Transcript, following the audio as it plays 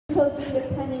supposed to be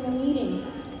attending a meeting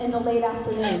in the late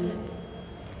afternoon.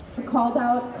 I called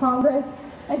out Congress.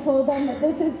 I told them that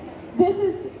this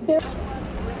is their... Keep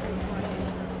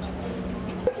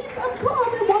them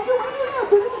calm and wonder what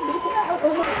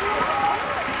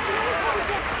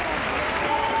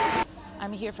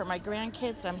I'm here for my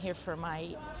grandkids, I'm here for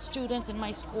my students in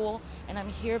my school, and I'm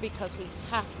here because we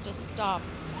have to stop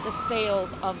the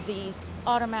sales of these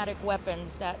automatic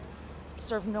weapons that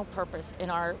serve no purpose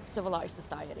in our civilized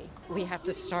society. We have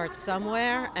to start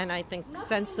somewhere, and I think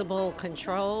sensible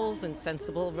controls and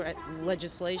sensible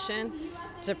legislation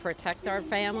to protect our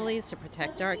families, to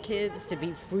protect our kids, to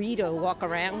be free to walk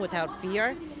around without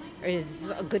fear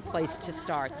is a good place to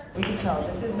start. We can tell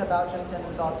this isn't about just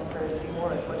sending thoughts and prayers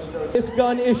anymore as much as those. This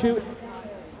gun issue,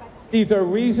 these are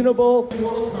reasonable.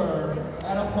 Will occur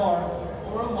at a park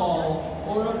or a mall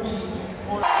or a beach